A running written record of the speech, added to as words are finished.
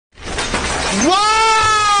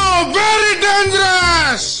Wow! Very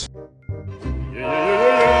dangerous!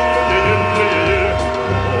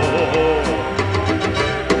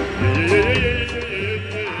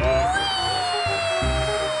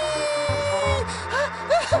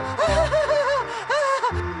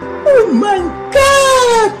 Oh my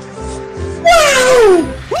God! Wow!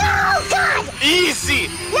 No, God! Easy!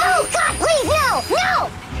 No, God, please, no! No!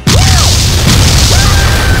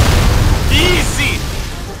 Easy!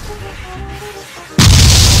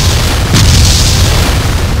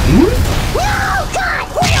 No, God!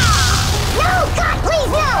 No, God,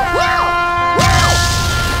 please, no! No! No!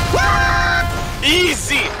 No!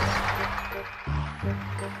 Easy!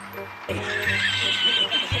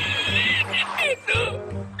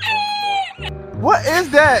 What is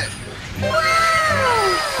that? No,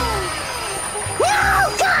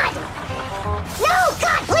 God! No,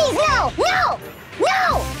 God, please, no! No! No!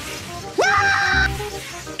 No!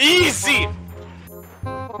 Easy!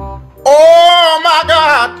 Oh my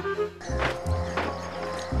God!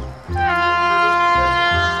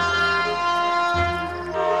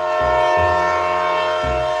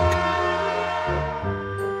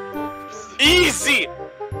 Easy!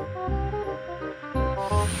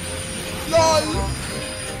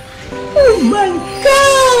 Oh my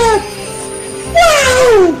God!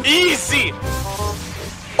 Wow! Easy!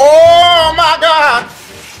 Oh my God!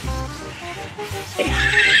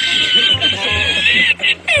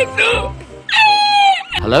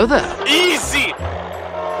 Hello there. Easy! No,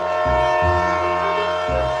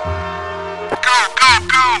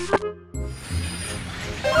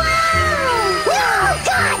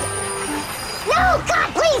 God! No, God,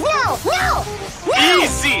 please, no! No! No!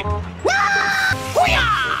 Easy!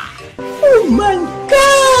 Oh my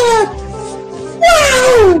God! Wow!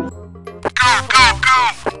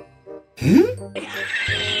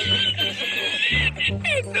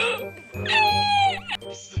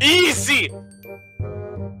 Easy!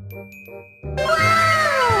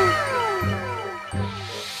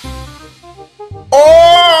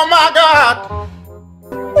 Oh my God!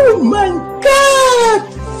 Oh my God!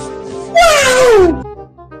 Wow!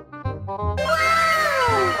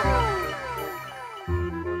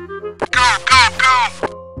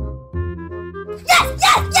 Yes,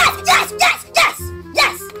 yes, yes, yes, yes, yes,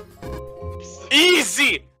 yes!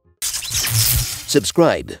 Easy!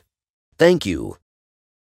 Subscribe. Thank you.